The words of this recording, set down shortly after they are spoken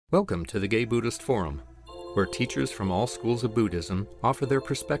Welcome to the Gay Buddhist Forum, where teachers from all schools of Buddhism offer their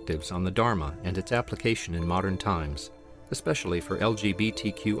perspectives on the Dharma and its application in modern times, especially for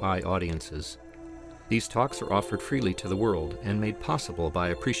LGBTQI audiences. These talks are offered freely to the world and made possible by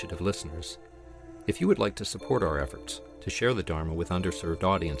appreciative listeners. If you would like to support our efforts to share the Dharma with underserved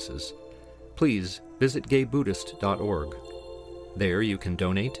audiences, please visit gaybuddhist.org. There you can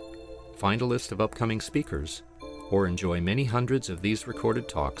donate, find a list of upcoming speakers, or enjoy many hundreds of these recorded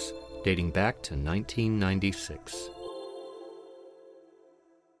talks dating back to 1996.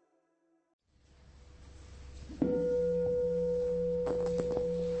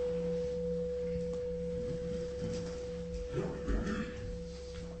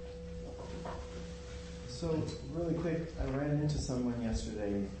 So, really quick, I ran into someone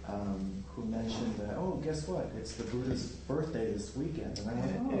yesterday who mentioned that, oh, guess what? It's the Buddha's birthday this weekend. And I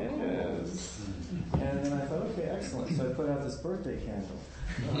went, oh, yes. And then I thought, okay, excellent. So I put out this birthday candle.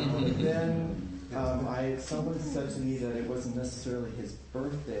 Then someone said to me that it wasn't necessarily his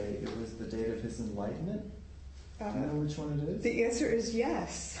birthday, it was the date of his enlightenment. Do you know which one it is? The answer is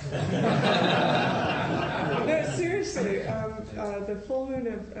yes. No, seriously. The full moon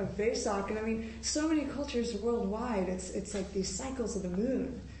of Vesak, and I mean, so many cultures worldwide, it's like these cycles of the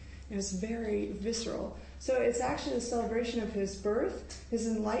moon, and it's very visceral. So it's actually the celebration of his birth, his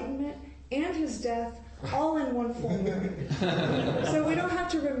enlightenment, and his death, all in one full moon. So we don't have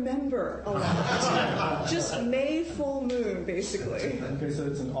to remember a lot. Just May full moon, basically. Okay, so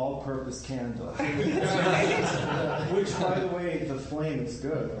it's an all-purpose candle. That's right. Which, by the way, the flame is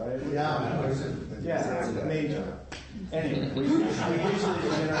good, right? Yeah, it's major. Anyway, we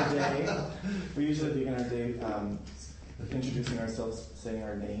usually begin our day introducing ourselves, saying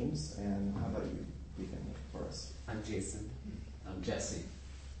our names, and how about you begin for us? I'm Jason. I'm Jesse.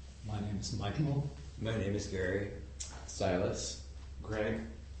 My name is Michael. My name is Gary. Silas. Greg.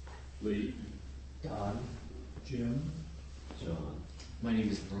 Lee. Don. Jim. John. My name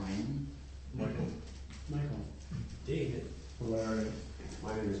is Bruein. Michael. David. Larry.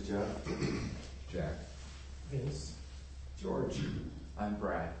 My name is Jeff. Jack. Vince. George. I'm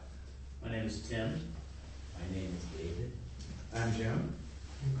Brad. My name is Tim. My name is David. I'm Jim.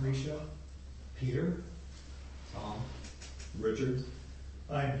 I'm Grisha. Peter. Tom. Richard.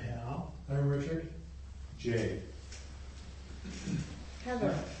 I'm Hal. I'm Richard. Jay.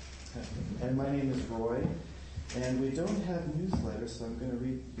 Heather. And my name is Roy. And we don't have newsletters, so I'm going to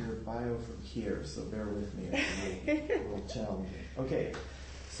read your bio from here, so bear with me. It's a little challenging. Okay,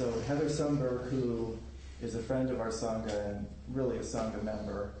 so Heather Sundberg, who is a friend of our Sangha and really a Sangha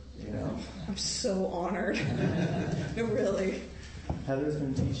member, you know. I'm so honored. No, really. Heather's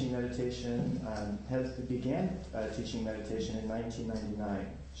been teaching meditation, began teaching meditation in 1999.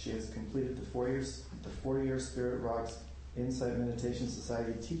 She has completed the four-year Spirit Rocks Insight Meditation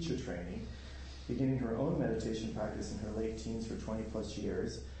Society teacher training, beginning her own meditation practice in her late teens for 20 plus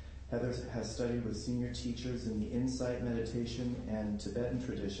years. Heather has studied with senior teachers in the Insight meditation and Tibetan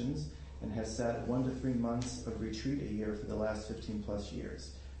traditions and has sat 1 to 3 months of retreat a year for the last 15 plus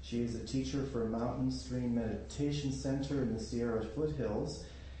years. She is a teacher for a Mountain Stream Meditation Center in the Sierra Foothills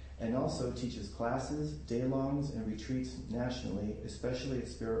and also teaches classes, day-longs, and retreats nationally, especially at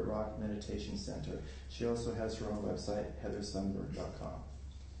Spirit Rock Meditation Center. She also has her own website, heathersundberg.com.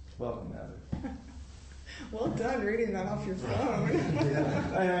 Welcome, Heather. Well done reading that off your phone.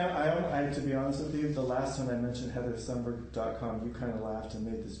 I to be honest with you, the last time I mentioned heathersundberg.com, you kind of laughed and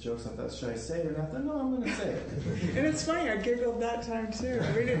made this joke. So I thought, should I say it or not? No, I'm going to say it. And it's funny, I giggled that time too.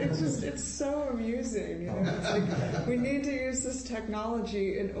 I mean, it's so amusing. You know, it's like we need to use this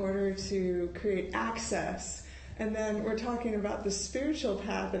technology in order to create access. And then we're talking about the spiritual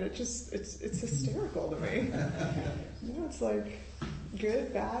path, and it's hysterical to me. You know, it's like,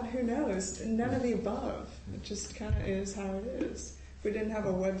 good, bad, who knows? None of the above. It just kind of is how it is. If we didn't have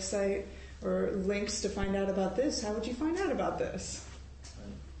a website or links to find out about this, how would you find out about this?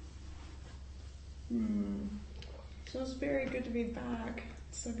 So it's very good to be back.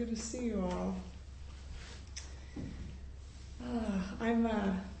 It's so good to see you all. I'm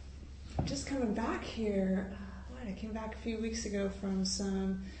just coming back here. I came back a few weeks ago from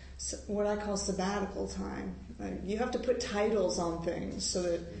some what I call sabbatical time. You have to put titles on things so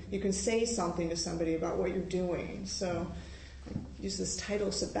that you can say something to somebody about what you're doing. So I use this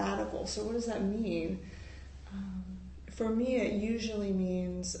title sabbatical. So what does that mean? For me, it usually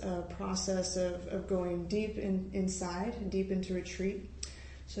means a process of going deep inside, deep into retreat.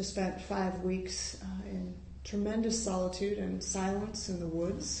 So I spent 5 weeks in tremendous solitude and silence in the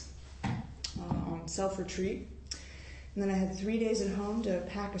woods on self-retreat. And then I had 3 days at home to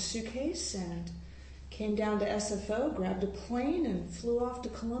pack a suitcase and Came down to SFO, grabbed a plane, and flew off to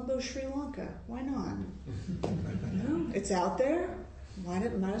Colombo, Sri Lanka. Why not? It's out there. Might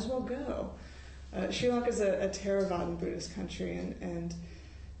as well go. Sri Lanka is a Theravada Buddhist country, and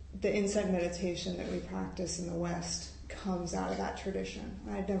the insight meditation that we practice in the West comes out of that tradition.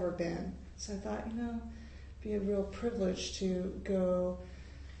 I'd never been, so I thought, it'd be a real privilege to go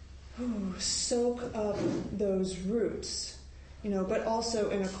soak up those roots, but also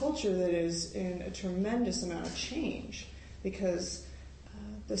in a culture that is in a tremendous amount of change, because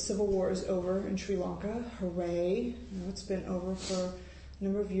the civil war is over in Sri Lanka. Hooray! It's been over for a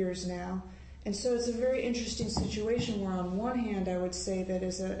number of years now. And so it's a very interesting situation where on one hand I would say that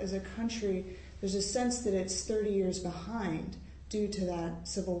as a country there's a sense that it's 30 years behind due to that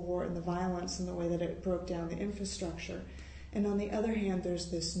civil war and the violence and the way that it broke down the infrastructure. And on the other hand there's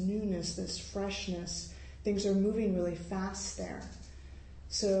this newness, this freshness. Things are moving really fast there.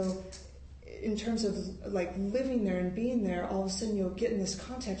 So in terms of like living there and being there, all of a sudden you'll get in this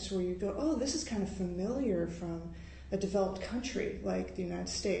context where you go, oh, this is kind of familiar from a developed country like the United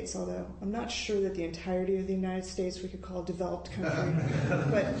States, although I'm not sure that the entirety of the United States we could call a developed country,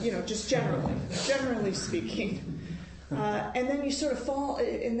 but just generally speaking. And then you sort of fall,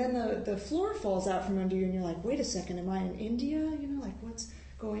 and then the floor falls out from under you, and you're like, wait a second, am I in India? Like what's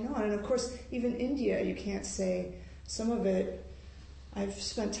going on? And of course, even India, you can't say, some of it, I've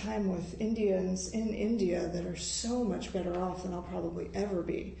spent time with Indians in India that are so much better off than I'll probably ever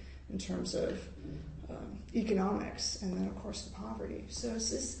be in terms of economics, and then of course the poverty. So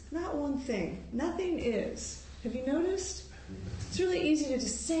it's not one thing. Nothing is. Have you noticed? It's really easy to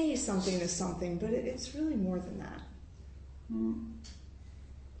just say something is something, but it's really more than that.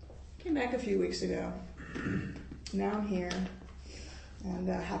 Came back a few weeks ago. Now I'm here, and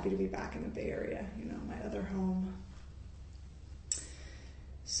happy to be back in the Bay Area, my other home.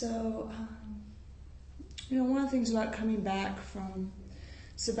 So, one of the things about coming back from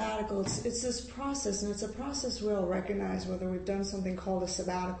sabbatical, it's this process, and it's a process we'll recognize whether we've done something called a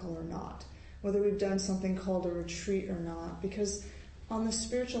sabbatical or not, whether we've done something called a retreat or not, because on the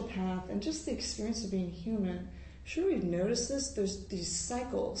spiritual path and just the experience of being human, I'm sure we've noticed this, there's these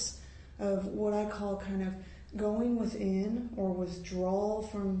cycles of what I call kind of going within or withdrawal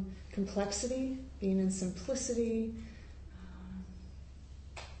from complexity, being in simplicity,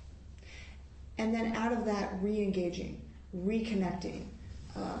 and then out of that re-engaging, reconnecting,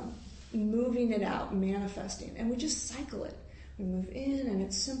 moving it out, manifesting, and we just cycle it. We move in and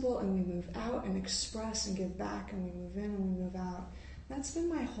it's simple, and we move out and express and give back, and we move in and we move out. That's been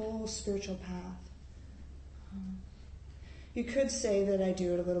my whole spiritual path. You could say that I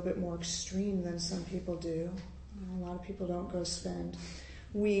do it a little bit more extreme than some people do. A lot of people don't go spend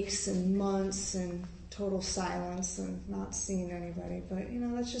weeks and months in total silence and not seeing anybody, but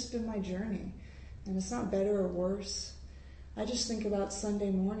that's just been my journey, and it's not better or worse. I just think about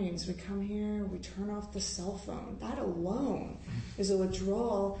Sunday mornings. We come here, we turn off the cell phone. That alone is a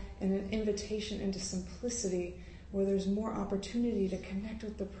withdrawal and an invitation into simplicity, where there's more opportunity to connect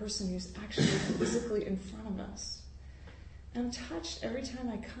with the person who's actually physically in front of us. I'm touched every time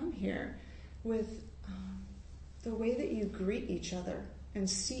I come here with the way that you greet each other and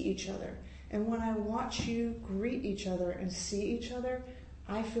see each other. And when I watch you greet each other and see each other,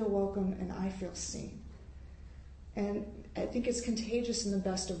 I feel welcome and I feel seen. And I think it's contagious in the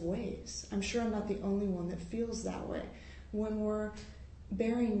best of ways. I'm sure I'm not the only one that feels that way. When we're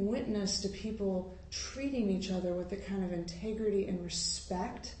bearing witness to people treating each other with the kind of integrity and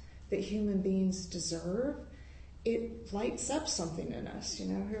respect that human beings deserve, it lights up something in us.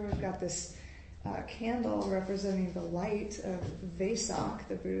 Here we've got this candle representing the light of Vesak,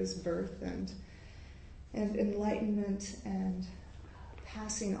 the Buddha's birth, and enlightenment and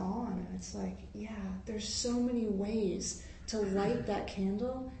passing on. And it's like, yeah, there's so many ways to light that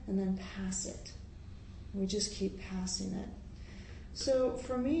candle and then pass it. We just keep passing it. So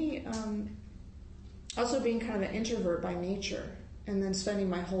for me, also being kind of an introvert by nature, and then spending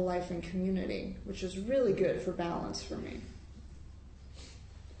my whole life in community, which is really good for balance for me.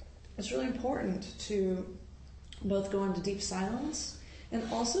 It's really important to both go into deep silence and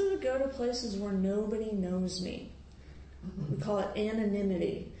also to go to places where nobody knows me. We call it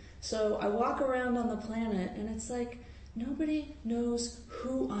anonymity. So I walk around on the planet and it's like, nobody knows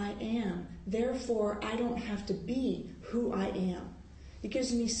who I am. Therefore, I don't have to be who I am. It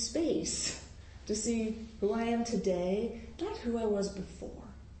gives me space to see who I am today, not who I was before,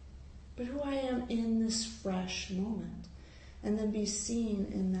 but who I am in this fresh moment, and then be seen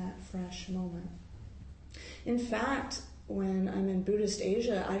in that fresh moment. In fact, when I'm in Buddhist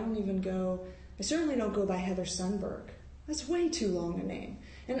Asia, I certainly don't go by Heather Sundberg. That's way too long a name.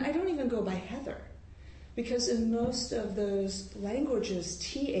 And I don't even go by Heather. Because in most of those languages,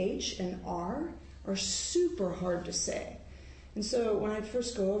 TH and R are super hard to say. And so when I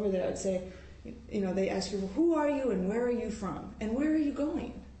first go over there, I'd say, they ask you, well, who are you and where are you from? And where are you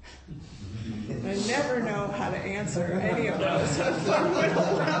going? I never know how to answer any of those at the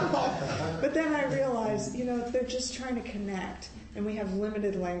middle level. But then I realized, they're just trying to connect, and we have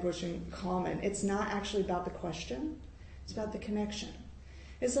limited language in common. It's not actually about the question, it's about the connection.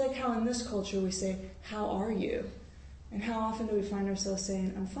 It's like how in this culture we say, how are you? And how often do we find ourselves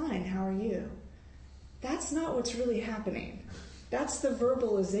saying, I'm fine, how are you? That's not what's really happening. That's the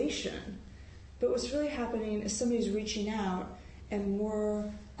verbalization. But what's really happening is somebody's reaching out, and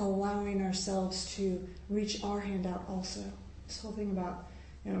we're allowing ourselves to reach our hand out also. This whole thing about,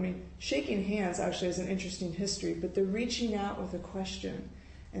 shaking hands actually has an interesting history, but the reaching out with a question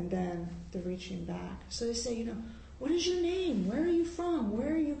and then the reaching back. So they say, what is your name? Where are you from?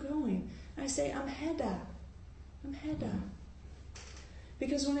 Where are you going? And I say, I'm Hedda. I'm Hedda.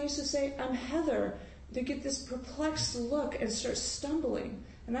 Because when I used to say, I'm Heather, they get this perplexed look and start stumbling.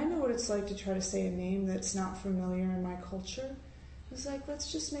 And I know what it's like to try to say a name that's not familiar in my culture. It's like,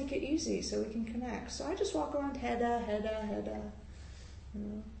 let's just make it easy so we can connect. So I just walk around, Hedda, Hedda, Hedda.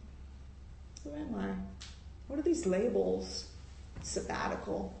 Who am I? What are these labels?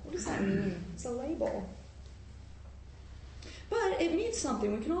 Sabbatical. What does that mean? It's a label. But it means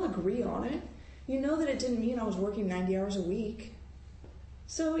something. We can all agree on it. You know that it didn't mean I was working 90 hours a week.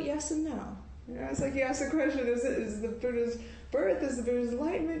 So yes and no. It's like you ask the question, is the Buddha's birth, is the Buddha's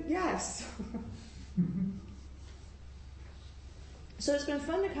enlightenment? Yes. So it's been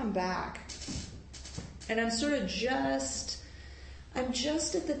fun to come back. And I'm sort of I'm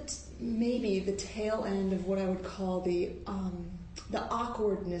just at maybe the tail end of what I would call the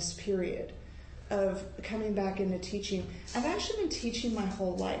awkwardness period of coming back into teaching. I've actually been teaching my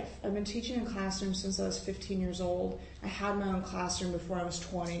whole life. I've been teaching in classrooms since I was 15 years old. I had my own classroom before I was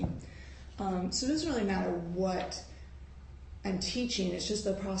 20. So it doesn't really matter what I'm teaching. It's just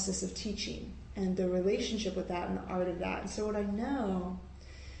the process of teaching and the relationship with that and the art of that. And so what I know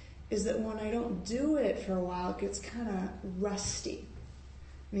is that when I don't do it for a while, it gets kind of rusty.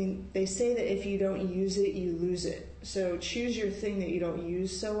 They say that if you don't use it, you lose it. So choose your thing that you don't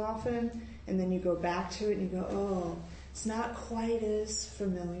use so often, and then you go back to it and you go, oh, it's not quite as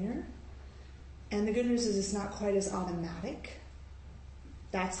familiar. And the good news is it's not quite as automatic.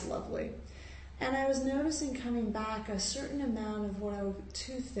 That's lovely. And I was noticing coming back a certain amount of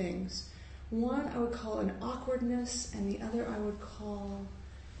two things. One I would call an awkwardness, and the other I would call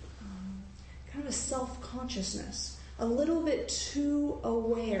kind of a self-consciousness. A little bit too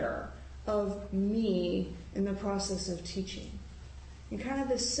aware of me in the process of teaching. And kind of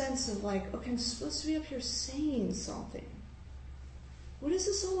this sense of like, okay, I'm supposed to be up here saying something. What is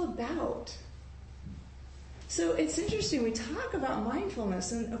this all about? So it's interesting, we talk about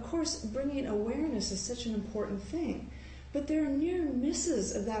mindfulness, and of course bringing awareness is such an important thing. But there are near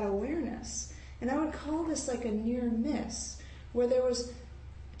misses of that awareness. And I would call this like a near miss, where there was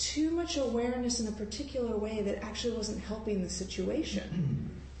too much awareness in a particular way that actually wasn't helping the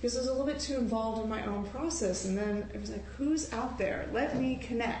situation. Because I was a little bit too involved in my own process, and then it was like, who's out there? Let me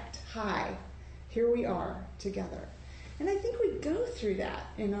connect. Hi, here we are together. And I think we go through that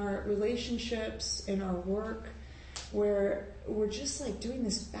in our relationships, in our work, where we're just like doing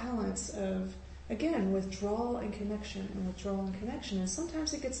this balance of, again, withdrawal and connection, and withdrawal and connection. And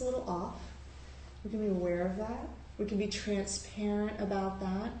sometimes it gets a little off. We can be aware of that. We can be transparent about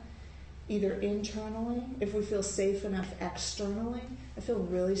that, either internally, if we feel safe enough externally. I feel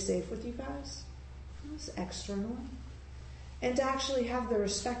really safe with you guys. Externally. And to actually have the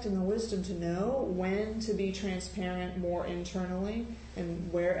respect and the wisdom to know when to be transparent more internally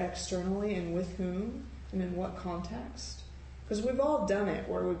and where externally and with whom and in what context. Because we've all done it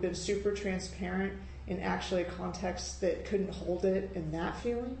where we've been super transparent in actually a context that couldn't hold it in that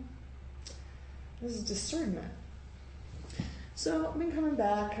feeling. This is discernment. So I've been coming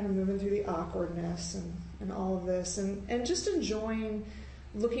back, kind of moving through the awkwardness and all of this, and just enjoying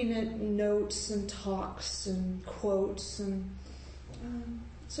looking at notes and talks and quotes, and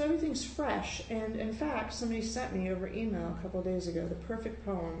so everything's fresh. And in fact, somebody sent me over email a couple of days ago the perfect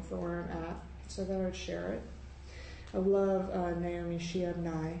poem for where I'm at, so I thought I would share it. I love Naomi Shihab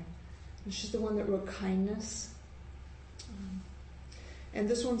Nye, and she's the one that wrote Kindness. And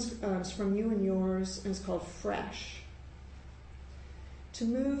this one's from You and Yours, and it's called Fresh. To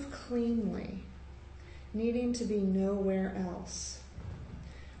move cleanly, needing to be nowhere else,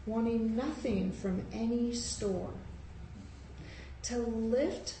 wanting nothing from any store, to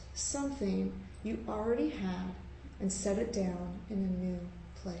lift something you already had and set it down in a new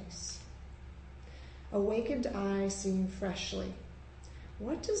place. Awakened eyes seeing freshly.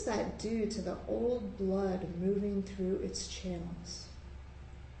 What does that do to the old blood moving through its channels?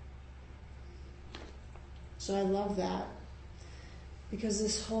 So I love that, because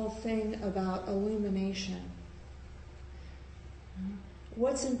this whole thing about illumination,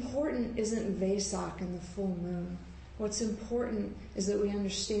 what's important isn't Vesak and the full moon. What's important is that we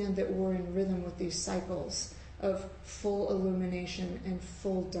understand that we're in rhythm with these cycles of full illumination and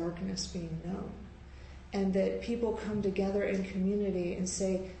full darkness being known. And that people come together in community and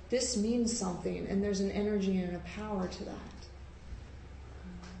say, this means something, and there's an energy and a power to that.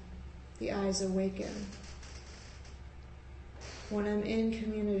 The eyes awaken. When I'm in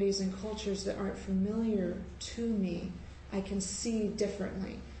communities and cultures that aren't familiar to me, I can see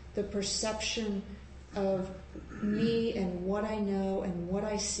differently. The perception of me and what I know and what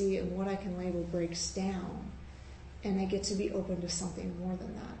I see and what I can label breaks down. And I get to be open to something more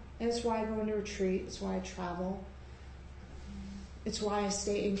than that. And it's why I go into retreat. It's why I travel. It's why I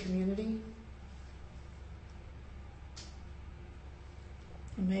stay in community.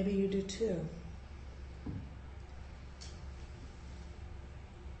 And maybe you do too.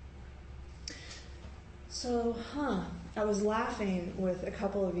 So, I was laughing with a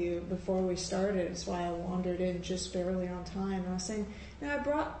couple of you before we started. That's why I wandered in just barely on time. And I was saying, I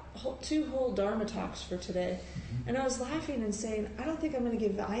brought 2 whole Dharma talks for today. And I was laughing and saying, I don't think I'm going to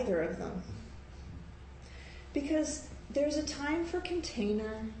give either of them. Because there's a time for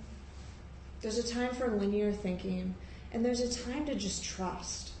container, there's a time for linear thinking, and there's a time to just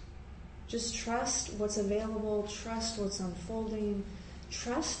trust. Just trust what's available, trust what's unfolding,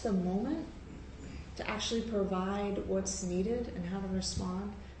 trust the moment to actually provide what's needed and how to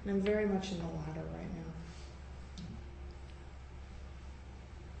respond. And I'm very much in the latter right now.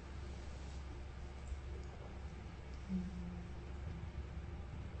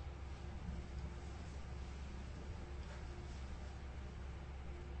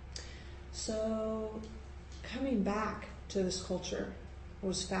 So, coming back to this culture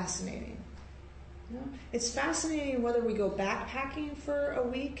was fascinating. It's fascinating whether we go backpacking for a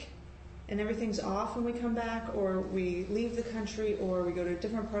week and everything's off when we come back, or we leave the country, or we go to a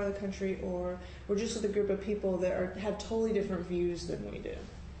different part of the country, or we're just with a group of people that have totally different views than we do.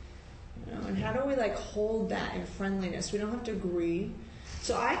 And how do we hold that in friendliness? We don't have to agree.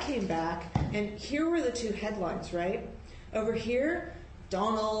 So I came back, and here were the 2 headlines, right? Over here,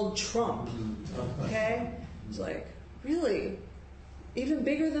 Donald Trump. Okay? It's really? Even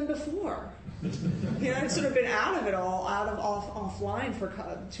bigger than before. I'd sort of been out of it all, offline for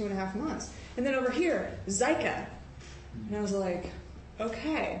 2.5 months. And then over here, Zika. And I was like,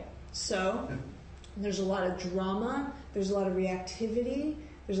 okay. So there's a lot of drama, there's a lot of reactivity,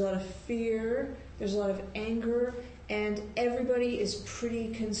 there's a lot of fear, there's a lot of anger, and everybody is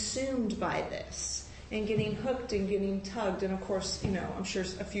pretty consumed by this and getting hooked and getting tugged. And of course, I'm sure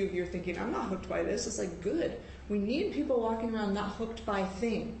a few of you are thinking, I'm not hooked by this. It's good. We need people walking around not hooked by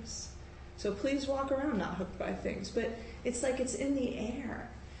things. So please walk around not hooked by things. But it's it's in the air.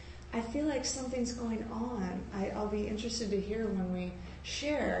 I feel like something's going on. I'll be interested to hear when we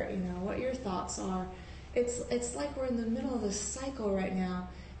share, what your thoughts are. It's like we're in the middle of this cycle right now.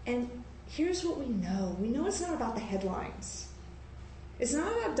 And here's what we know. We know it's not about the headlines. It's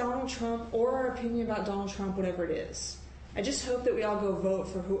not about Donald Trump or our opinion about Donald Trump, whatever it is. I just hope that we all go vote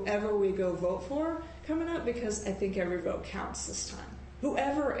for whoever we go vote for coming up, because I think every vote counts this time.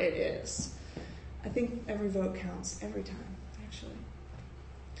 Whoever it is. I think every vote counts every time, actually.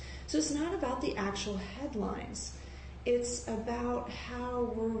 So it's not about the actual headlines. It's about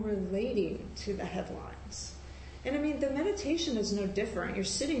how we're relating to the headlines. And the meditation is no different. You're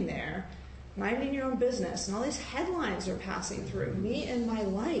sitting there, minding your own business, and all these headlines are passing through me and my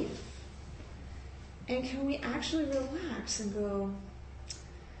life. And can we actually relax and go,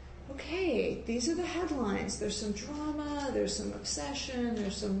 okay, these are the headlines. There's some drama, there's some obsession,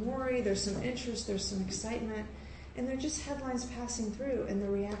 there's some worry, there's some interest, there's some excitement, and they're just headlines passing through and the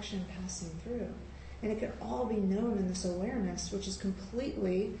reaction passing through. And it can all be known in this awareness, which is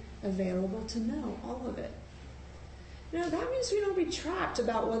completely available to know, all of it. That means we don't be trapped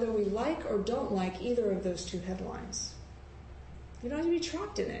about whether we like or don't like either of those 2 headlines. You don't have to be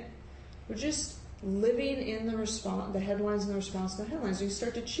trapped in it. We're just living in the headlines and the response to the headlines. You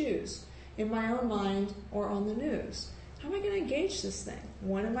start to choose, in my own mind or on the news. How am I going to engage this thing?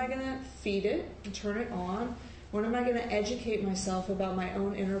 When am I going to feed it and turn it on? When am I going to educate myself about my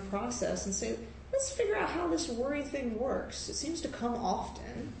own inner process and say, let's figure out how this worry thing works. It seems to come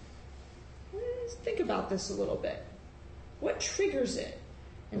often. Let's think about this a little bit. What triggers it?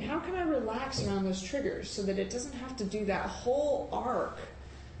 And how can I relax around those triggers so that it doesn't have to do that whole arc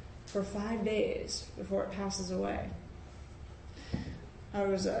for 5 days before it passes away. I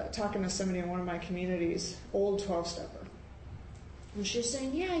was talking to somebody in one of my communities, old 12-stepper, and she was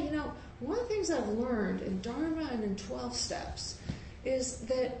saying, yeah, one of the things I've learned in Dharma and in 12 steps is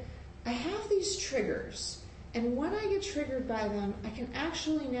that I have these triggers, and when I get triggered by them, I can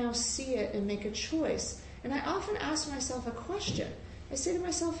actually now see it and make a choice. And I often ask myself a question. I say to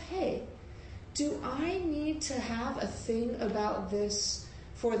myself, hey, do I need to have a thing about this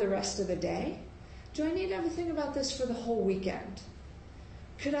for the rest of the day? Do I need to have a thing about this for the whole weekend?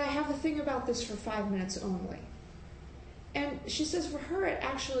 Could I have a thing about this for 5 minutes only? And she says for her it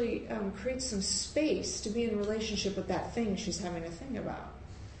actually creates some space to be in relationship with that thing she's having a thing about,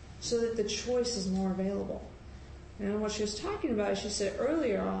 so that the choice is more available. And what she was talking about is, she said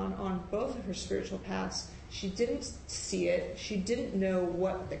earlier on both of her spiritual paths, she didn't see it, she didn't know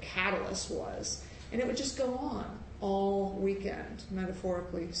what the catalyst was, and it would just go on all weekend,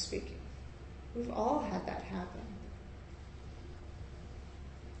 metaphorically speaking. We've all had that happen.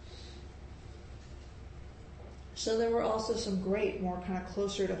 So there were also some great, more kind of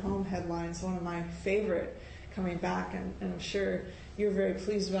closer to home headlines. One of my favorite coming back, and I'm sure you're very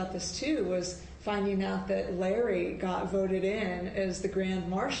pleased about this too, was finding out that Larry got voted in as the Grand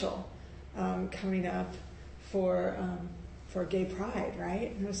Marshal coming up for Gay Pride,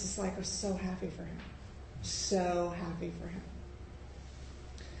 right? And it was just like, I was so happy for him. So happy for him.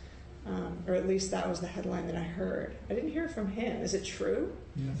 Or at least that was the headline that I heard. I didn't hear from him. Is it true?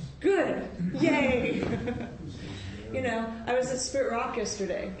 Yes. Good. Yay. I was at Spirit Rock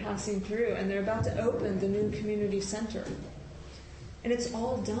yesterday, passing through, and they're about to open the new community center. And it's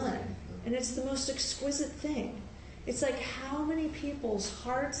all done. And it's the most exquisite thing. It's like how many people's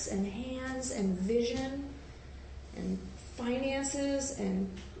hearts and hands and vision and finances and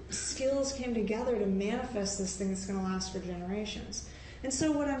skills came together to manifest this thing that's going to last for generations. And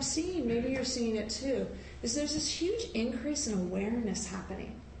so what I'm seeing, maybe you're seeing it too, is there's this huge increase in awareness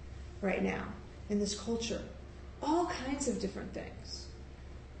happening right now in this culture. All kinds of different things.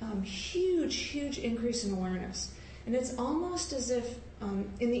 Huge increase in awareness. And it's almost as if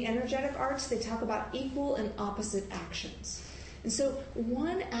in the energetic arts they talk about equal and opposite actions. And so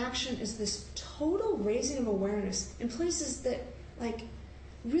one action is this total raising of awareness in places that, like,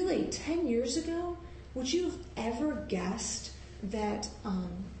 really 10 years ago, would you have ever guessed that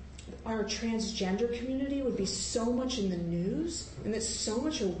our transgender community would be so much in the news and that so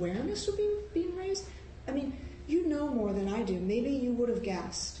much awareness would be being raised? I mean, you know more than I do. Maybe you would have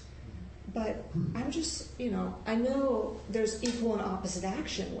guessed. But I'm just, I know there's equal and opposite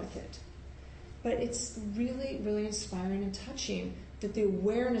action with it. But it's really, really inspiring and touching that the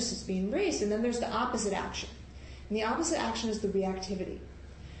awareness is being raised. And then there's the opposite action. And the opposite action is the reactivity.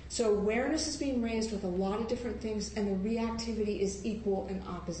 So awareness is being raised with a lot of different things, and the reactivity is equal and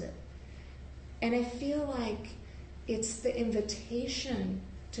opposite. And I feel like it's the invitation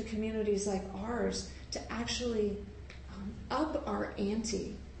to communities like ours to actually up our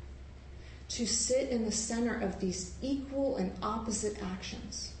ante, to sit in the center of these equal and opposite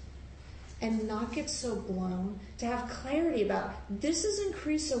actions and not get so blown, to have clarity about this is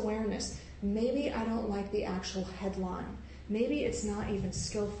increased awareness. Maybe I don't like the actual headline. Maybe it's not even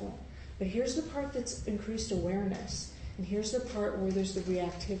skillful. But here's the part that's increased awareness, and here's the part where there's the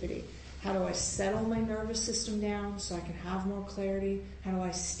reactivity. How do I settle my nervous system down so I can have more clarity? How do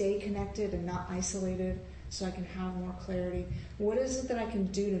I stay connected and not isolated so I can have more clarity? What is it that I can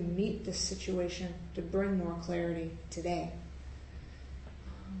do to meet this situation to bring more clarity today?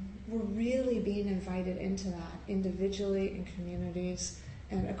 We're really being invited into that individually, in communities,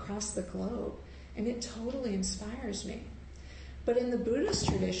 and across the globe. And it totally inspires me. But in the Buddhist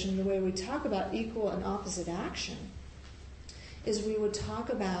tradition, the way we talk about equal and opposite action is we would talk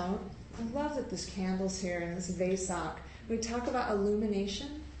about, I love that this candle's here and this Vesak. We talk about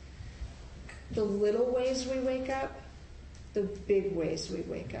illumination, the little ways we wake up, the big ways we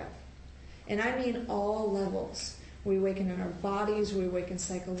wake up. And I mean all levels. We awaken in our bodies, we awaken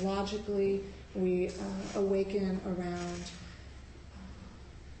psychologically, we awaken around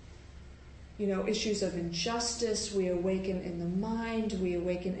issues of injustice, we awaken in the mind, we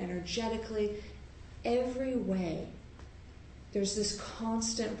awaken energetically. Every way, there's this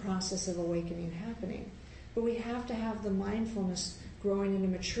constant process of awakening happening. But we have to have the mindfulness growing into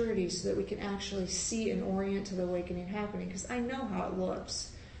maturity so that we can actually see and orient to the awakening happening. Because I know how it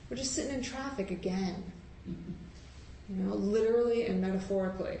looks. We're just sitting in traffic again. Literally and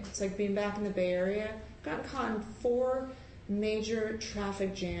metaphorically. It's like being back in the Bay Area. Got caught in 4 major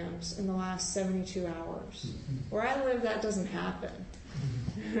traffic jams in the last 72 hours. Where I live, that doesn't happen.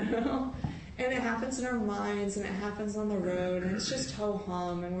 And it happens in our minds, and it happens on the road, and it's just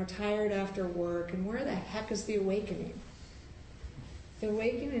ho-hum, and we're tired after work, and where the heck is the awakening? The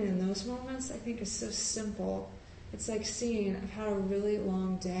awakening in those moments, I think, is so simple. It's like seeing, I've had a really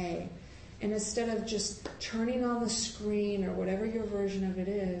long day, and instead of just turning on the screen or whatever your version of it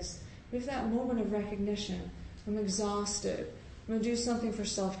is, we have that moment of recognition. I'm exhausted. I'm going to do something for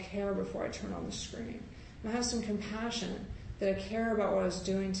self-care before I turn on the screen. And I have some compassion that I care about what I was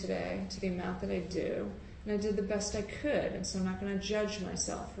doing today to the amount that I do, and I did the best I could, and so I'm not going to judge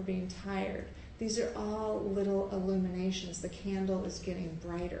myself for being tired. These are all little illuminations. The candle is getting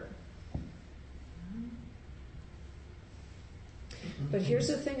brighter. But here's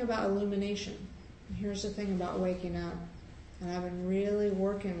the thing about illumination. Here's the thing about waking up. And I've been really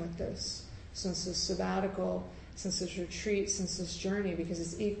working with this since this sabbatical, since this retreat, since this journey, because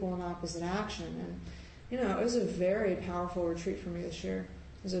it's equal and opposite action. And, it was a very powerful retreat for me this year.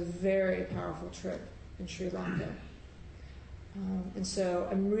 It was a very powerful trip in Sri Lanka. And so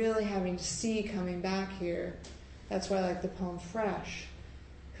I'm really having to see coming back here. That's why I like the poem Fresh.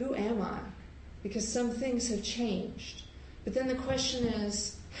 Who am I? Because some things have changed. But then the question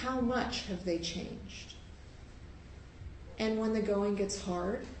is, how much have they changed? And when the going gets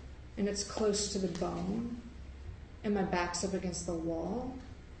hard, and it's close to the bone, and my back's up against the wall,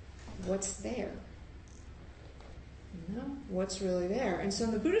 what's there? What's really there? And so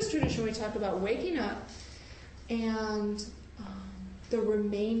in the Buddhist tradition, we talk about waking up and the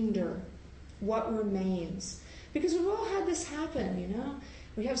remainder, what remains. Because we've all had this happen,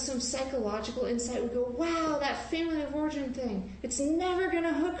 We have some psychological insight. We go, wow, that family of origin thing, it's never going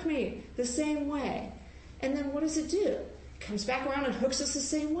to hook me the same way. And then what does it do? It comes back around and hooks us the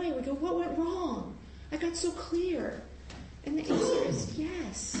same way. We go, what went wrong? I got so clear. And the answer is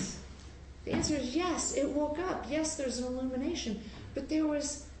yes. The answer is yes, it woke up. Yes, there's an illumination. But there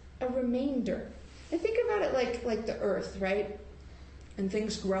was a remainder. I think about it like the earth, right? And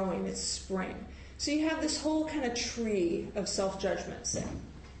things growing, it's spring. So you have this whole kind of tree of self-judgment, say,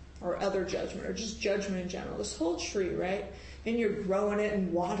 or other judgment, or just judgment in general. This whole tree, right? And you're growing it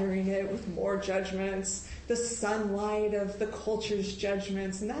and watering it with more judgments, the sunlight of the culture's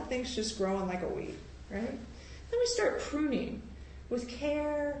judgments, and that thing's just growing like a weed, right? Then we start pruning with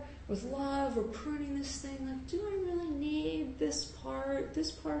care, with love. We're pruning this thing, like, do I really need this part? This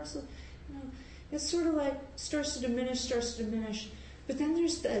part's, it's sort of like starts to diminish. But then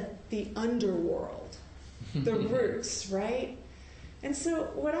there's the underworld, the roots, right? And so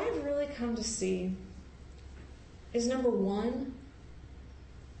what I've really come to see is, number one,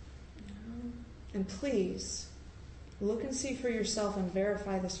 and please, look and see for yourself and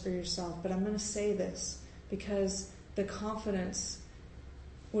verify this for yourself, but I'm going to say this because the confidence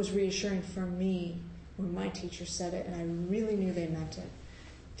was reassuring for me when my teacher said it, and I really knew they meant it.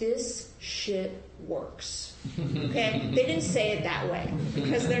 This shit works. Okay? They didn't say it that way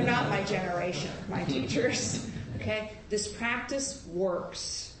because they're not my generation, my teachers. Okay? This practice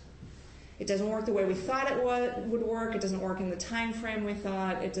works. It doesn't work the way we thought it would work. It doesn't work in the time frame we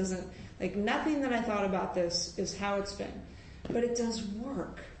thought. It doesn't, nothing that I thought about this is how it's been. But it does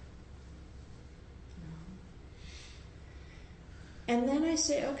work. And then I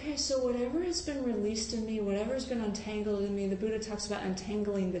say, okay, so whatever has been released in me, whatever has been untangled in me, the Buddha talks about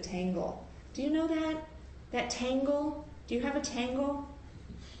untangling the tangle. Do you know that? That tangle? Do you have a tangle?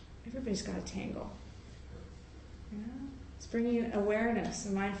 Everybody's got a tangle. Yeah? It's bringing awareness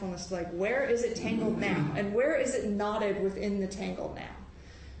and mindfulness to where is it tangled now? And where is it knotted within the tangle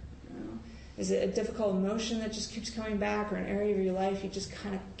now? Is it a difficult emotion that just keeps coming back, or an area of your life you just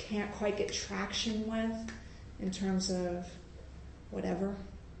kind of can't quite get traction with in terms of whatever?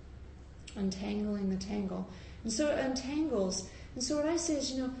 Untangling the tangle. And so it untangles. And so what I say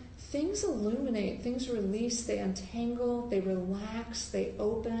is, things illuminate, things release, they untangle, they relax, they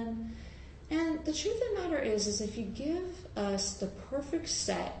open. And the truth of the matter is if you give us the perfect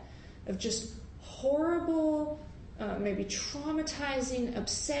set of just horrible, maybe traumatizing,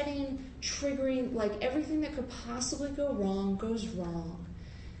 upsetting, triggering, everything that could possibly go wrong goes wrong,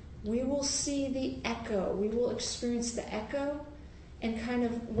 we will see the echo. We will experience the echo and kind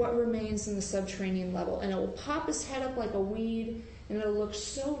of what remains in the subterranean level. And it will pop its head up like a weed, and it'll look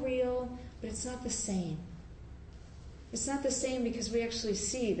so real, but it's not the same. It's not the same because we actually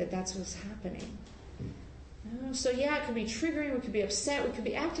see that that's what's happening. So yeah, it could be triggering, we could be upset, we could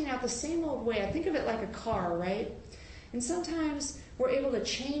be acting out the same old way. I think of it like a car, right? And sometimes we're able to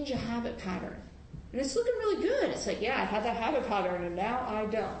change a habit pattern. And it's looking really good. It's like, yeah, I had that habit pattern, and now I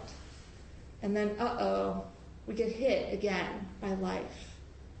don't. And then, we get hit again by life.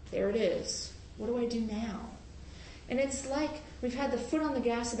 There it is. What do I do now? And it's like we've had the foot on the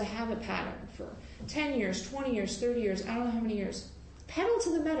gas of the habit pattern for 10 years, 20 years, 30 years, I don't know how many years. Pedal to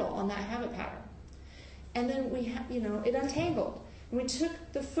the metal on that habit pattern. And then it untangled. And we took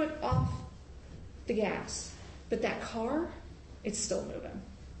the foot off the gas. But that car, it's still moving.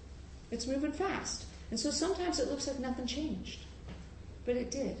 It's moving fast. And so sometimes it looks like nothing changed. But it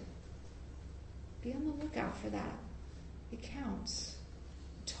did. Be on the lookout for that. It counts.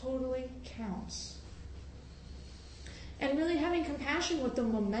 It totally counts. And really having compassion with the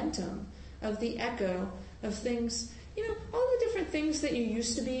momentum of the echo of things, all the different things that you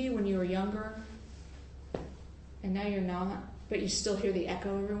used to be when you were younger, and now you're not, but you still hear the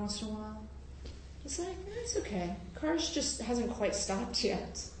echo every once in a while. It's like, it's okay. Cars just hasn't quite stopped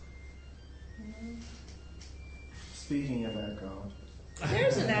yet. Speaking of echo.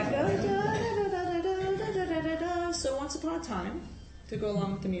 There's an echo. So once upon a time, to go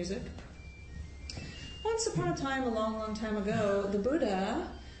along with the music, once upon a time, a long, long time ago, the Buddha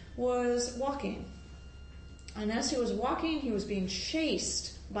was walking. And as he was walking, he was being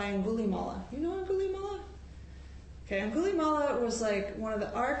chased by Angulimala. You know Angulimala? Okay, Angulimala was like one of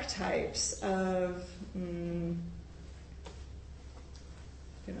the archetypes of,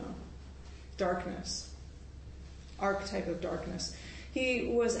 darkness. Archetype of darkness. He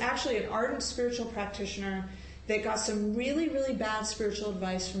was actually an ardent spiritual practitioner that got some really, really bad spiritual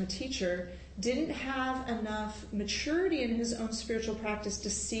advice from a teacher, didn't have enough maturity in his own spiritual practice to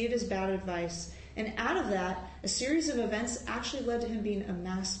see it as bad advice. And out of that, a series of events actually led to him being a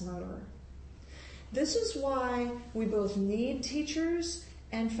mass murderer. This is why we both need teachers,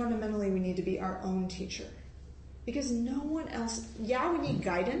 and fundamentally we need to be our own teacher. Because no one else, we need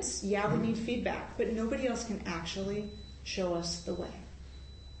guidance, we need feedback, but nobody else can actually show us the way.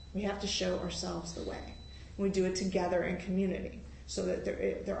 We have to show ourselves the way. And we do it together in community so that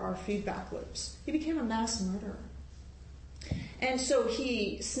there are feedback loops. He became a mass murderer. And so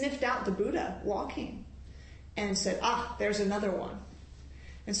he sniffed out the Buddha walking and said, there's another one.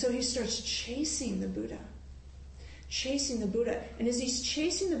 And so he starts chasing the Buddha. And as he's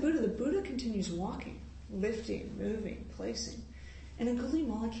chasing the Buddha continues walking, lifting, moving, placing. And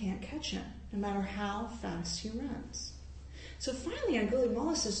Angulimala can't catch him, no matter how fast he runs. So finally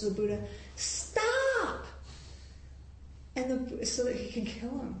Angulimala says to the Buddha, stop! So that he can kill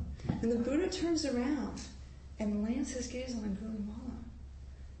him. And the Buddha turns around and lands his gaze on Angulimala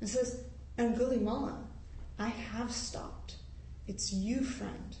and says, Angulimala, I have stopped. It's you,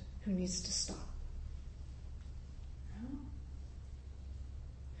 friend, who needs to stop.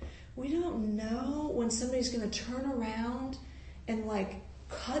 No? We don't know when somebody's going to turn around and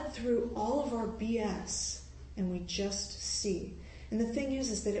cut through all of our BS, and we just see. And the thing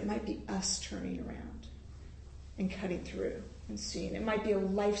is that it might be us turning around and cutting through and seeing. It might be a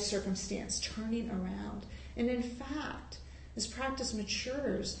life circumstance turning around. And in fact, as practice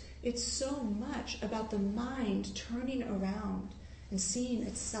matures, it's so much about the mind turning around and seeing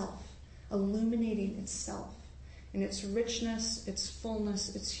itself, illuminating itself in its richness, its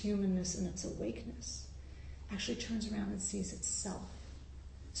fullness, its humanness, and its awakeness. Actually turns around and sees itself.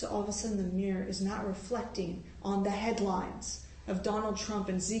 So all of a sudden the mirror is not reflecting on the headlines of Donald Trump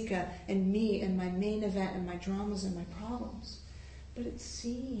and Zika and me and my main event and my dramas and my problems. But it's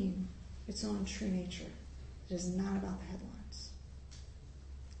seeing its own true nature. It is not about the headlines.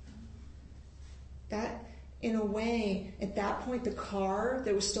 That, in a way, at that point, the car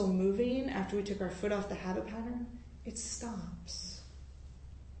that was still moving after we took our foot off the habit pattern, it stops.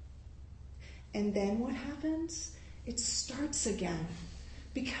 And then what happens? It starts again.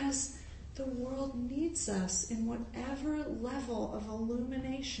 Because the world needs us in whatever level of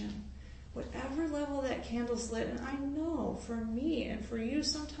illumination, whatever level that candle's lit. And I know for me and for you,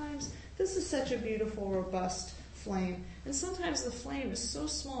 sometimes this is such a beautiful, robust flame. And sometimes the flame is so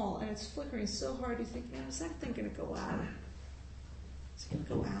small and it's flickering so hard, you think, man, is that thing going to go out? Is it going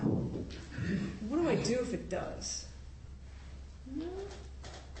to go out? What do I do if it does? No.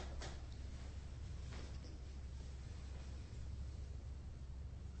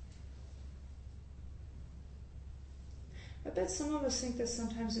 I bet some of us think that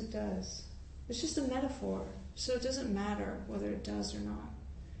sometimes it does. It's just a metaphor, so it doesn't matter whether it does or not.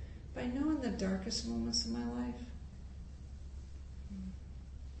 But I know in the darkest moments of my life,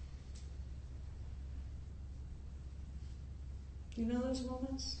 you know those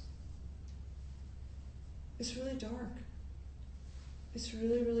moments? It's really dark. It's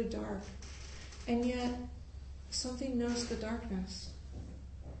really, really dark. And yet, something knows the darkness.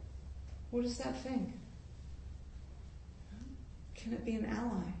 What is that thing? Can it be an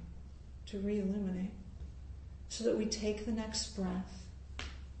ally to re-illuminate so that we take the next breath,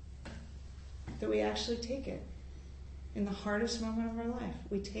 that we actually take it In the hardest moment of our life,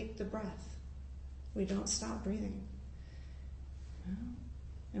 we take the breath. We don't stop breathing. No.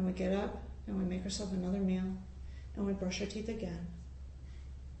 And we get up and we make ourselves another meal and we brush our teeth again.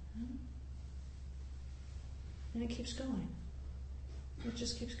 No. And it keeps going. It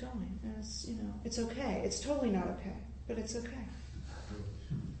just keeps going. And it's, it's okay. It's totally not okay, but it's okay.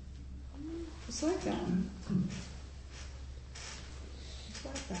 It's like that. It's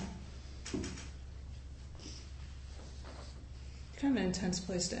like that. Kind of an intense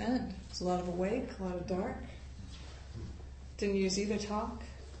place to end. There's a lot of awake, a lot of dark. Didn't use either talk.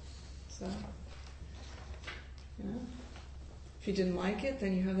 So, if you didn't like it,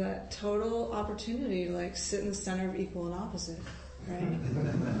 then you have that total opportunity to sit in the center of equal and opposite,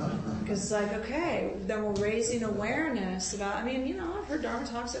 right? Because it's like, okay, then we're raising awareness about, I've heard Dharma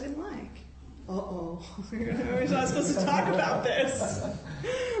talks I didn't like. We're not supposed to talk about this.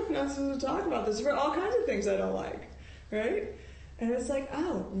 We're not supposed to talk about this for all kinds of things I don't like, right? And it's like,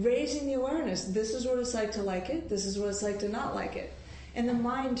 raising the awareness. This is what it's like to like it. This is what it's like to not like it. And the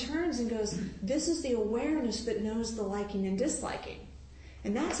mind turns and goes, this is the awareness that knows the liking and disliking.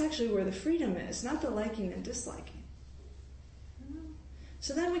 And that's actually where the freedom is, not the liking and disliking.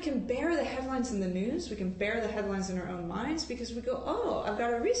 So then we can bear the headlines in the news. We can bear the headlines in our own minds because we go, I've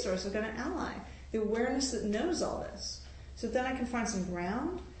got a resource. I've got an ally. The awareness that knows all this. So then I can find some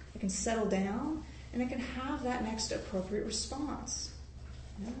ground. I can settle down. And I can have that next appropriate response.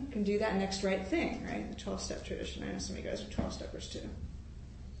 I can do that next right thing, right? The 12-step tradition. I know some of you guys are 12-steppers too.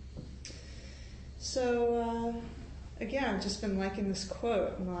 So, again, I've just been liking this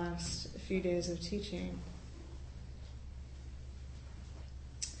quote in the last few days of teaching.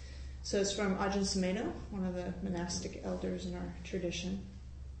 So it's from Ajahn Sumedho, one of the monastic elders in our tradition.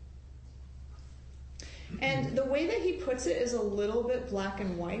 And the way that he puts it is a little bit black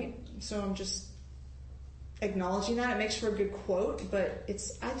and white. So I'm just acknowledging that. It makes for a good quote, but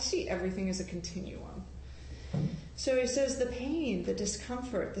I see everything as a continuum. So he says the pain, the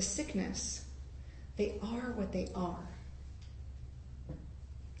discomfort, the sickness, they are what they are.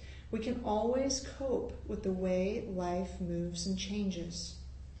 We can always cope with the way life moves and changes.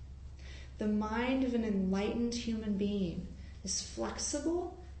 The mind of an enlightened human being is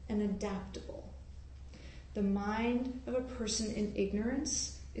flexible and adaptable. The mind of a person in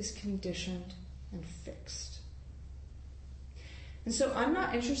ignorance is conditioned and fixed. And so I'm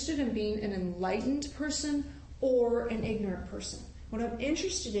not interested in being an enlightened person or an ignorant person. What I'm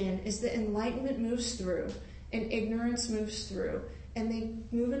interested in is that enlightenment moves through and ignorance moves through and they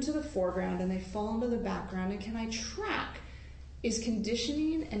move into the foreground and they fall into the background. And can I track, is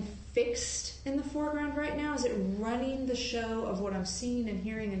conditioning and fixed in the foreground right now? Is it running the show of what I'm seeing and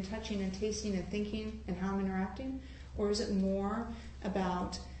hearing and touching and tasting and thinking and how I'm interacting? Or is it more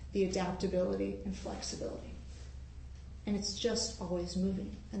about the adaptability and flexibility? And it's just always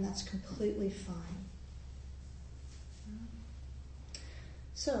moving, and that's completely fine.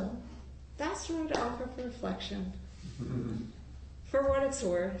 So, that's what I would offer for reflection, for what it's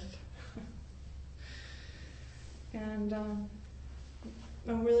worth. And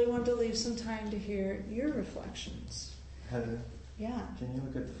I really wanted to leave some time to hear your reflections. Heather? Yeah. Can you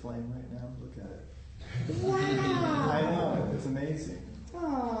look at the flame right now? Look at it. Wow! I know, it's amazing.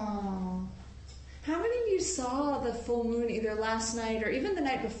 Oh. How many of you saw the full moon either last night or even the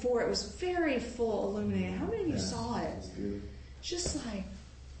night before? It was very full, illuminated. How many of you saw it? It's good. Just like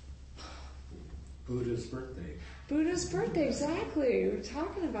Buddha's birthday. Buddha's birthday, exactly. We were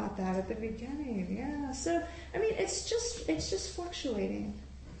talking about that at the beginning. Yeah. So it's just fluctuating,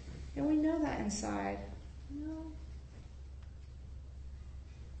 and we know that inside.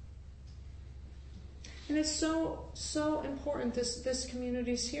 And it's so important this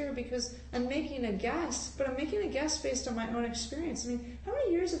community's here because I'm making a guess, but I'm making a guess based on my own experience. How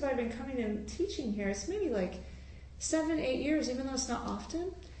many years have I been coming and teaching here? It's maybe 7, 8 years, even though it's not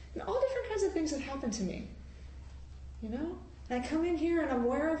often. And all different kinds of things have happened to me. And I come in here and I'm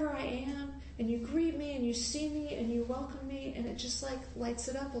wherever I am, and you greet me and you see me and you welcome me, and it just lights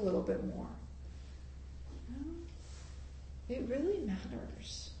it up a little bit more. It really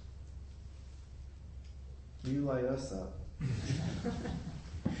matters. You light us up.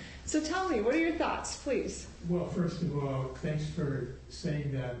 So tell me, what are your thoughts, please? Well, first of all, thanks for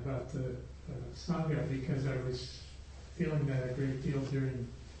saying that about the Sangha, because I was feeling that a great deal during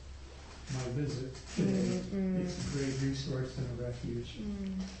my visit today. It's a great resource and a refuge.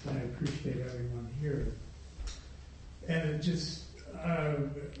 And I appreciate everyone here. And it just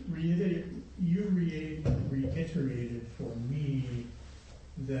reiterated for me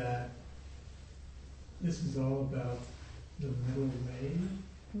that this is all about the middle way,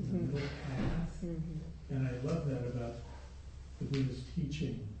 the middle path. And I love that about Buddhist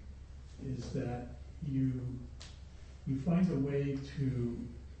teaching is that you find a way to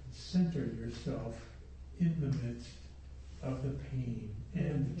center yourself in the midst of the pain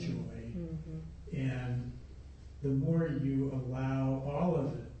and the joy. And the more you allow all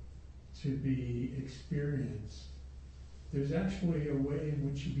of it to be experienced, there's actually a way in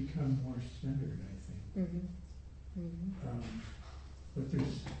which you become more centered, I think. But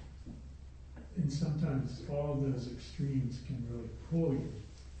and sometimes all those extremes can really pull you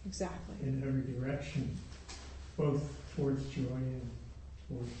Exactly. in every direction, both towards joy and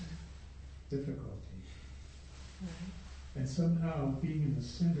towards difficulty. And somehow being in the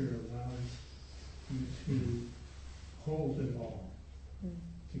center allows you to hold it all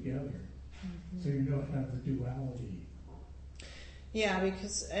together. So you don't have the duality. Yeah,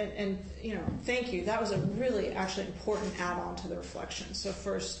 because, and thank you. That was a really actually important add-on to the reflection. So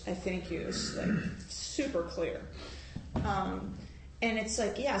first, I thank you. It's like super clear. And it's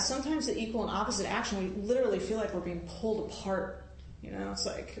like, yeah, sometimes the equal and opposite action, we literally feel like we're being pulled apart.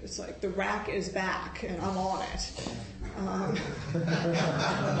 It's like the rack is back and I'm on it.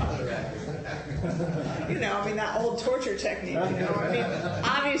 That old torture technique.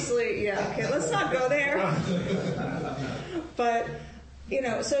 Obviously, yeah. Okay, let's not go there. But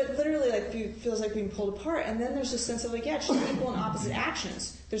so it literally feels like being pulled apart, and then there's a sense of just equal and opposite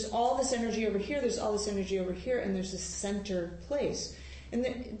actions. There's all this energy over here. There's all this energy over here, and there's this center place. And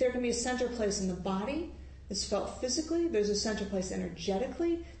there can be a center place in the body. It's felt physically. There's a center place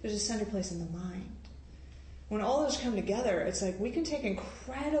energetically. There's a center place in the mind. When all those come together, it's like we can take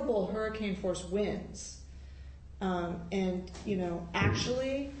incredible hurricane force winds,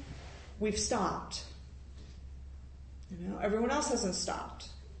 actually, we've stopped. Everyone else hasn't stopped,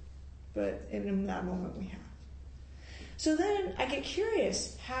 but in that moment we have. So then I get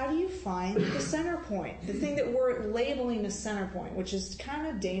curious, how do you find the center point? The thing that we're labeling a center point, which is kind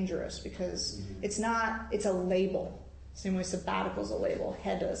of dangerous because it's a label. Same way sabbatical's a label,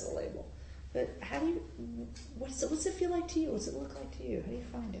 Hedda is a label. But what's it feel like to you? What's it look like to you? How do you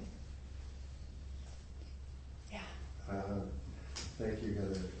find it? Yeah. Thank you,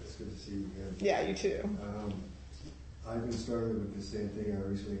 Heather. It's good to see you again. Yeah, you too. I've been starting with the same thing. I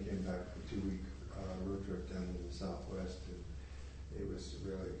recently came back for a 2-week road trip down in the Southwest, and it was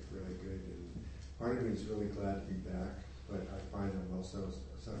really, really good. And part of me is really glad to be back, but I find I'm also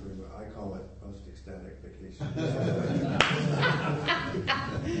suffering. I call it post-ecstatic vacation.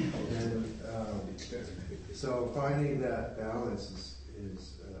 So finding that balance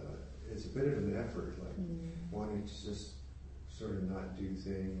is a bit of an effort, wanting to just sort of not do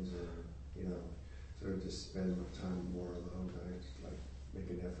things, or sort of just spend time more alone. I just make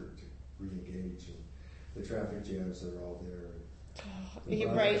an effort to re-engage, and the traffic jams are all there.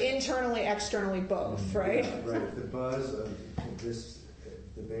 Right, internally, externally, both, right? Right. The buzz of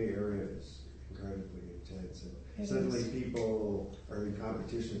the Bay Area is incredibly intense, and suddenly people are in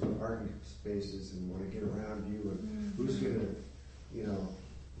competition for parking spaces and want to get around you, and who's going to,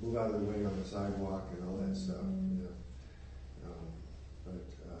 move out of the way on the sidewalk and all that stuff.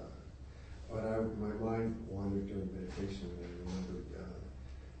 But my mind wandered during meditation, and I remembered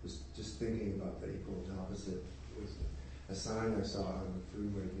was just thinking about the equal and opposite. It was a sign I saw on the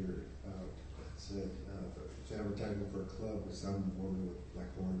freeway here that said, it's advertising for a club with some woman with black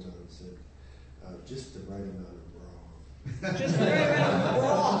horns on it, said, just the right amount of wrong. Just the right amount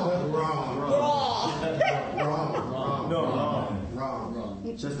of wrong.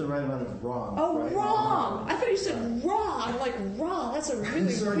 Wrong. Just the right amount of wrong. Oh, right? Wrong. I thought you said raw. I'm like, raw. That's a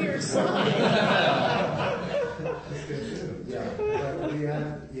really weird sign. Yeah, but we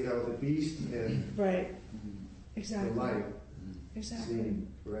have, the beast and right. Exactly. the light. Exactly. Seen,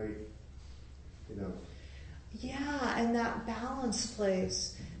 right? Yeah, and that balance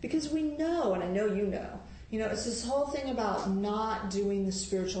place. Because we know, and I know you know, it's this whole thing about not doing the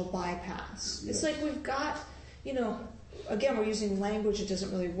spiritual bypass. Yes. It's like we've got, again, we're using language that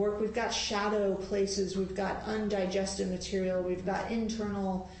doesn't really work. We've got shadow places. We've got undigested material. We've got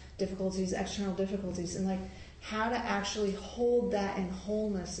internal difficulties, external difficulties. And how to actually hold that in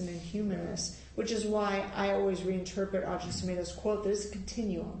wholeness and in humanness, which is why I always reinterpret Ajahn Sumedho's quote that it's a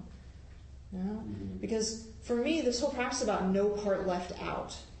continuum. Because for me, this whole practice is about no part left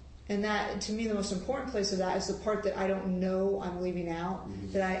out. And that, to me, the most important place of that is the part that I don't know I'm leaving out,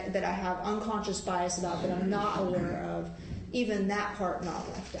 that I have unconscious bias about, that I'm not aware of, even that part not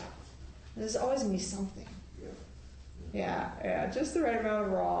left out. There's always going to be something. Yeah, just the right amount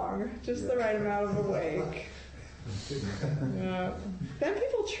of wrong, just the right amount of awake. Yeah. Then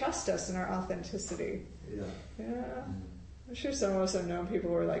people trust us in our authenticity. Yeah. I'm sure some of us have known people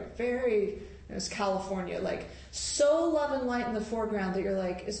who are like very, it's California, like so love and light in the foreground that you're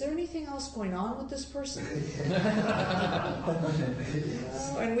like, is there anything else going on with this person?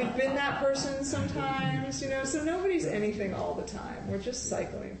 And we've been that person sometimes, so nobody's anything all the time. We're just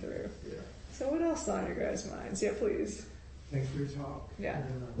cycling through. Yeah. So what else on your guys' minds? Yeah, please. Thanks for your talk. Yeah.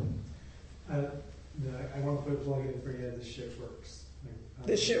 And, I want to put a plug in for you. This shit works.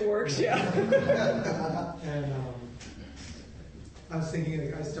 This shit works, yeah. And I was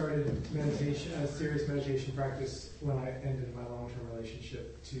thinking, I started meditation, a serious meditation practice when I ended my long-term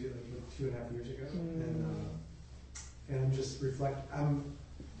relationship 2.5 years ago. And I'm just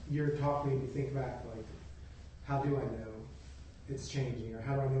your talk made me think back, like, how do I know it's changing, or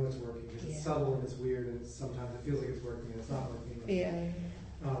how do I know it's working? Because it's subtle and it's weird, and sometimes it feels like it's working and it's not working. Yeah.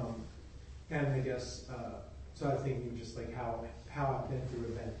 And I guess, so I was thinking just like how I've been through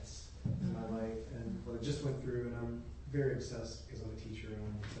events in my life, and what I just went through, and I'm very obsessed because I'm a teacher and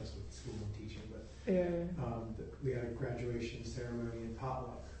I'm obsessed with school and teaching, but we had a graduation ceremony and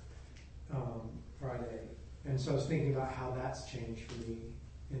potluck Friday, and so I was thinking about how that's changed for me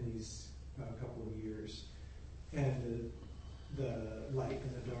in these couple of years, and the light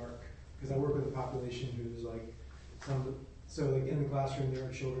and the dark, because I work with a population who's like so like in the classroom there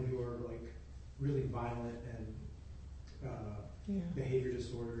are children who are like really violent and behavior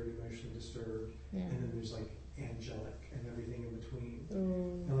disordered, emotionally disturbed, and then there's like angelic and everything in between.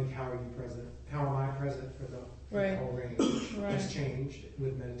 And like how am I present for the whole range? Has changed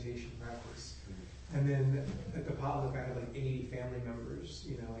with meditation practice. And then at the potluck I had like 80 family members,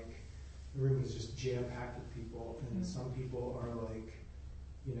 like the room was just jam-packed with people, and some people are like,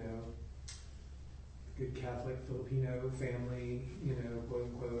 good Catholic Filipino family, quote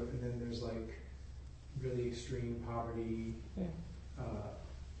unquote, and then there's like really extreme poverty,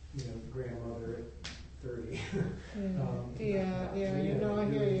 grandmother at 30. I hear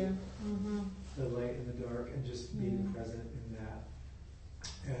you. The light and the dark, and just being present in that.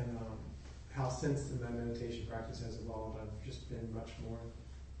 And how since my meditation practice has evolved, I've just been much more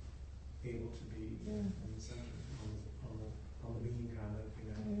able to be in the center, on the being kind of,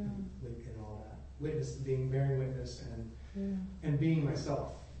 and all that. Bearing witness, and being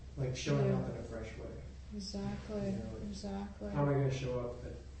myself, like showing up in a fresh way. Exactly. Exactly. How am I going to show up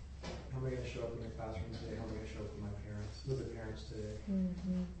in the classroom today? How am I going to show up with the parents today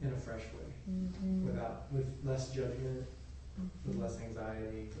in a fresh way, with less judgment, with less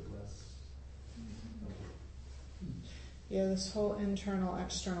anxiety, with less. Yeah, this whole internal,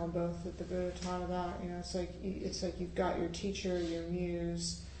 external, both that the Buddha taught about. It's like you've got your teacher, your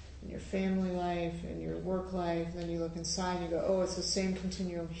muse, and your family life, and your work life. And then you look inside and you go, oh, it's the same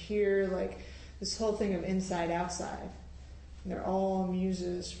continuum here. Like this whole thing of inside, outside. And they're all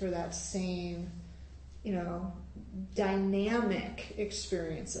muses for that same, dynamic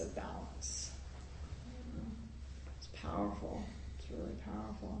experience of balance. It's powerful. It's really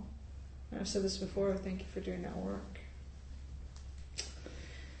powerful. And I've said this before. Thank you for doing that work.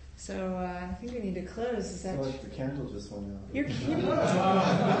 So I think we need to close. Is that? The candle just went out. You're kidding?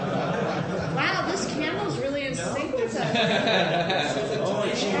 Wow, this candle's really in sync with us.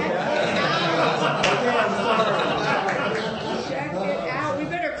 Check it out. We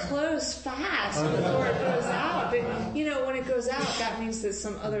better close fast before it goes out. But when it goes out, that means that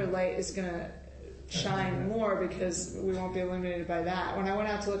some other light is going to shine more, because we won't be illuminated by that. When I went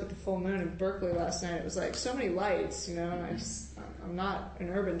out to look at the full moon in Berkeley last night, it was like so many lights, and I'm not an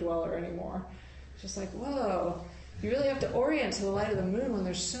urban dweller anymore. It's just like, whoa, you really have to orient to the light of the moon when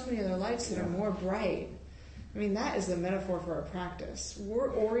there's so many other lights that are more bright. I mean, that is the metaphor for our practice.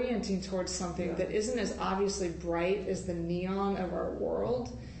 We're orienting towards something that isn't as obviously bright as the neon of our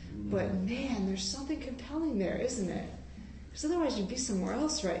world, but man, there's something compelling there, isn't it? Because otherwise you'd be somewhere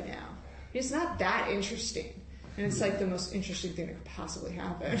else right now. It's not that interesting. And it's like the most interesting thing that could possibly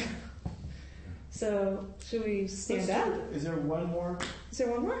happen. So, should we stand up? Is there one more?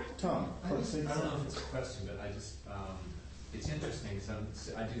 Tom? I don't know if it's a question, but I just, it's interesting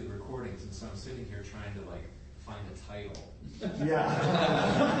because I do the recordings, and so I'm sitting here trying to find a title. Yeah.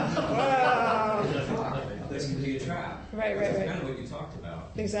 Wow. This can be a trap. Right. That's kind of what you talked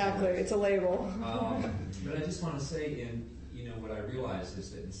about. Exactly. It's a label. But I just want to say, what I realize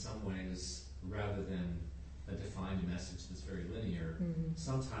is that in some ways, rather than a defined message that's very linear,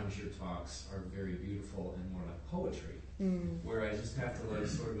 sometimes your talks are very beautiful and more like poetry, where I just have to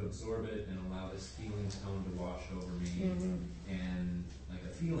sort of absorb it and allow this feeling tone to wash over me, and like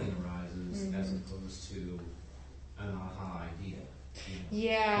a feeling arises as opposed to an aha idea.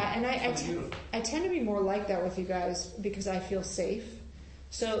 Yeah, and I tend to be more like that with you guys because I feel safe.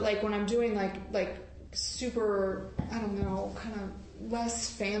 So when I'm doing like super, I don't know, kind of less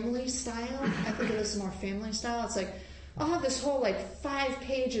family style. I think it is more family style. It's like, I'll have this whole 5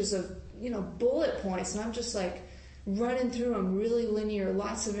 pages of, bullet points, and I'm just running through them really linear,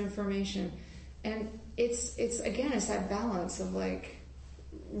 lots of information. And it's that balance of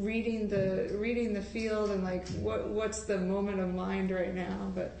reading the field and what's the moment of mind right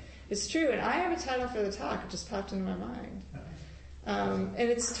now. But it's true, and I have a title for the talk. It just popped into my mind. And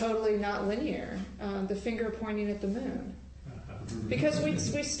it's totally not linear. The finger pointing at the moon. Because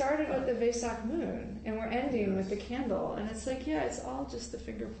we started with the Vesak moon, and we're ending with the candle. And it's it's all just the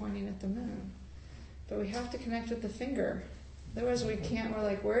finger pointing at the moon. But we have to connect with the finger. Otherwise we can't.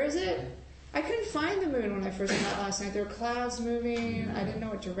 We're where is it? I couldn't find the moon when I first went out last night. There were clouds moving. I didn't know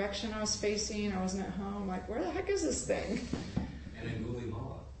what direction I was facing. I wasn't at home. Where the heck is this thing? And in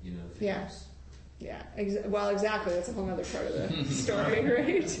Gulimala, the fingers. Yeah, well, exactly. That's a whole other part of the story,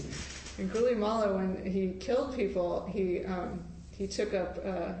 right? In Gulimala, when he killed people, he took up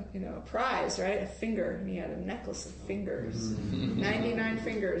a prize, right? A finger, and he had a necklace of fingers, 99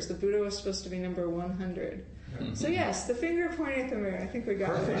 fingers. The Buddha was supposed to be number 100. So yes, the finger pointing at the moon. I think we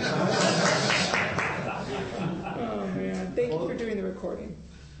got it. Oh man! Thank you for doing the recording.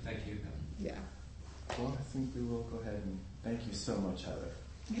 Thank you. Yeah. Well, I think we will go ahead and thank you so much, Heather.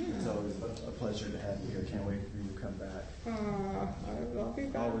 Yeah. It's always a pleasure to have you here. Can't wait for you to come back. I'll be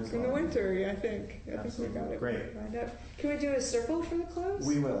back Always in the welcome. winter. Yeah, I think we got it. Great. Lined up. Can we do a circle for the close?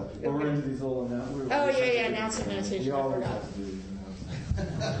 We will. Okay. We're into these little announcements. Announcement meditation. We I always forgot. have to do these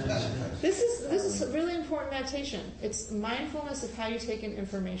announcements. This is a really important meditation. It's mindfulness of how you take in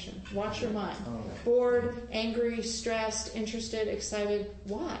information. Watch your mind. Oh. Bored, angry, stressed, interested, excited.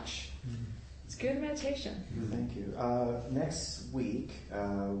 Watch. It's good meditation. Thank you. Next week,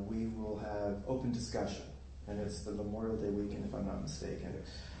 we will have open discussion, and it's the Memorial Day weekend, if I'm not mistaken.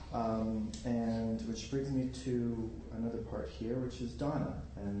 And which brings me to another part here, which is Dana.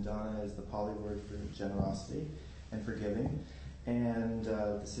 And Dana is the Pali word for generosity and for giving. And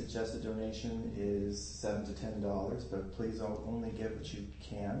the suggested donation is $7 to $10, but please only give what you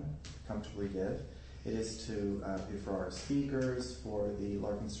can comfortably give. It is to pay for our speakers, for the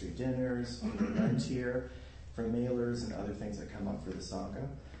Larkin Street dinners, for the rent here, for mailers and other things that come up for the Sangha.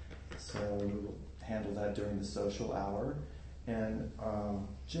 So we will handle that during the social hour. And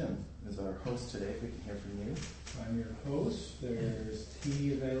Jim is our host today, if we can hear from you. I'm your host. There's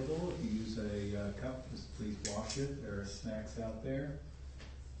tea available. If you use a cup, just please wash it. There are snacks out there,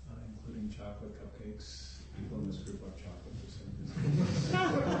 including chocolate cupcakes. People in this group love chocolate for some reason.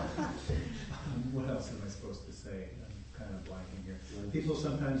 What else am I supposed to say? I'm kind of blanking here. People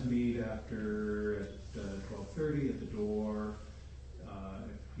sometimes meet after at 12:30 at the door.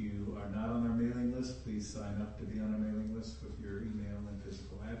 If you are not on our mailing list, please sign up to be on our mailing list with your email and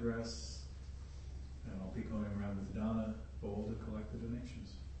physical address. And I'll be going around with Donna Bowl to collect the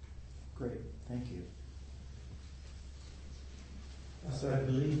donations. Great, thank you. I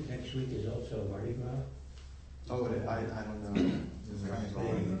believe next week is also Mardi Gras. Oh, I don't know.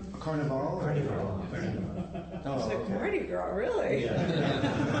 A carnival? Carnival. Oh, It's like okay. Mardi Gras, really?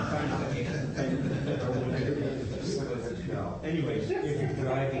 Anyways, if you're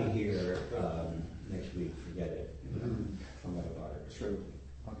driving here next week, forget it. Forget about it. True.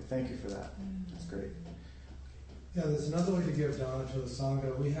 Okay, thank you for that. That's great. Yeah, there's another way to give Donna to the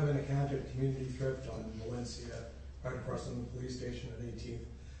Sangha. We have an account at Community Thrift on Valencia, right across from the police station at 18th.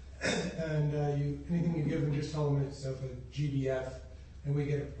 And anything you give them, just tell them it's of a GBF, and we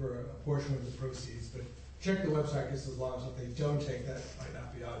get it for a portion of the proceeds. But check the website, because as long as what they don't take, that might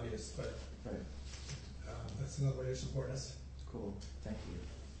not be obvious. But Right. that's another way to support us. Cool. Thank you.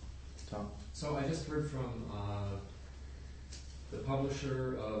 Tom? So I just heard from the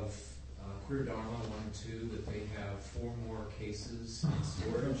publisher of Queer Dharma 1 and 2 that they have 4 more cases in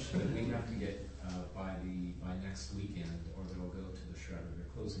storage that we have to get by next weekend, or they'll go to the shredder.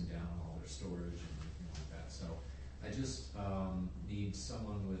 They're closing down all their storage and everything like that. So I just need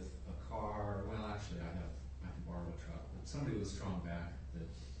someone with a car. Well, actually, I can borrow a truck, but somebody with a strong back that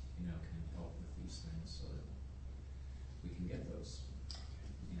can help with these things so that we can get those.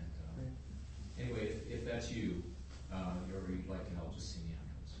 And anyway, if that's you, or you'd like to help, just see me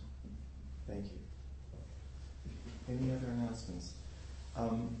afterwards. Thank you. Any other announcements?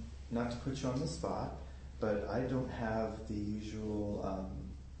 Not to put you on the spot, but I don't have the usual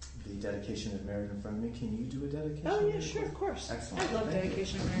the dedication of merit in front of me. Can you do a dedication? Oh, yeah, sure, of course. Excellent. I love Thank you.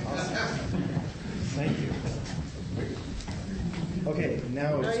 dedication of merit. Awesome. Thank you. Okay,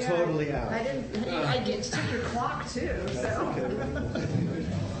 now it's Oh, yeah, totally out. I get to take your clock too. That's So. okay.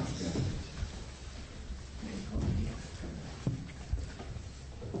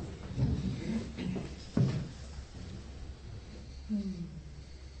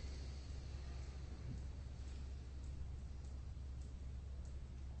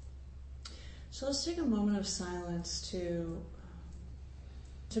 So let's take a moment of silence to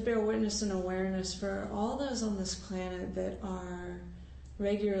bear witness and awareness for all those on this planet that are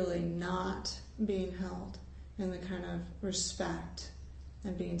regularly not being held in the kind of respect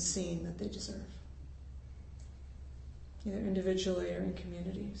and being seen that they deserve, either individually or in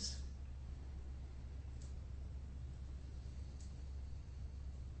communities.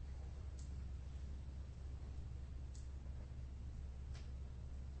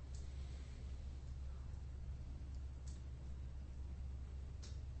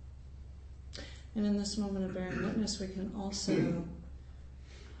 And in this moment of bearing witness, we can also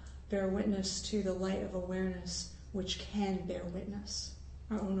bear witness to the light of awareness which can bear witness,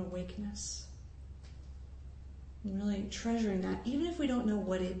 our own awakeness. And really treasuring that, even if we don't know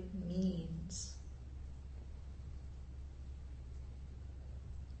what it means.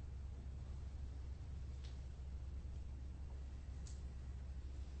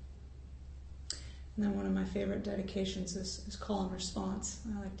 And then one of my favorite dedications is call and response.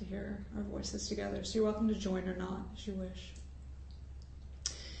 I like to hear our voices together. So you're welcome to join or not, as you wish.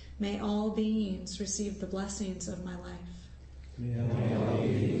 May all beings receive the blessings of my life. May all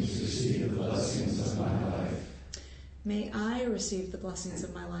beings receive the blessings of my life. May I receive the blessings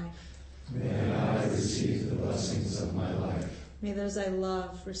of my life. May I receive the blessings of my life. May those I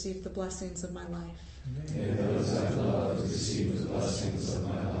love receive the blessings of my life. May those I love receive the blessings of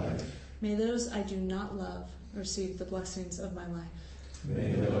my life. May those I do not love receive the blessings of my life.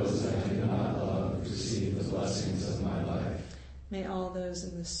 May those I do not love receive the blessings of my life. May all those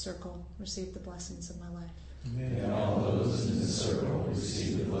in this circle receive the blessings of my life. May all those in this circle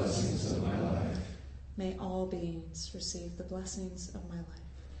receive the blessings of my life. May all beings receive the blessings of my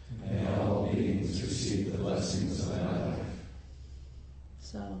life. May all beings receive the blessings of my life.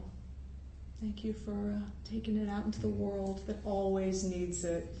 So, thank you for taking it out into the world that always needs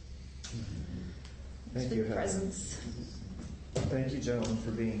it. Thank For you, your presence. Thank you, gentlemen,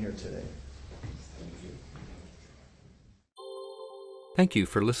 for being here today. Thank you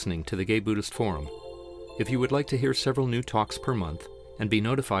for listening to the Gay Buddhist Forum. If you would like to hear several new talks per month and be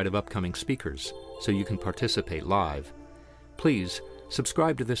notified of upcoming speakers so you can participate live, please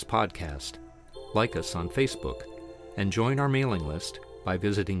subscribe to this podcast, like us on Facebook, and join our mailing list by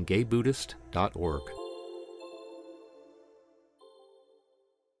visiting gaybuddhist.org.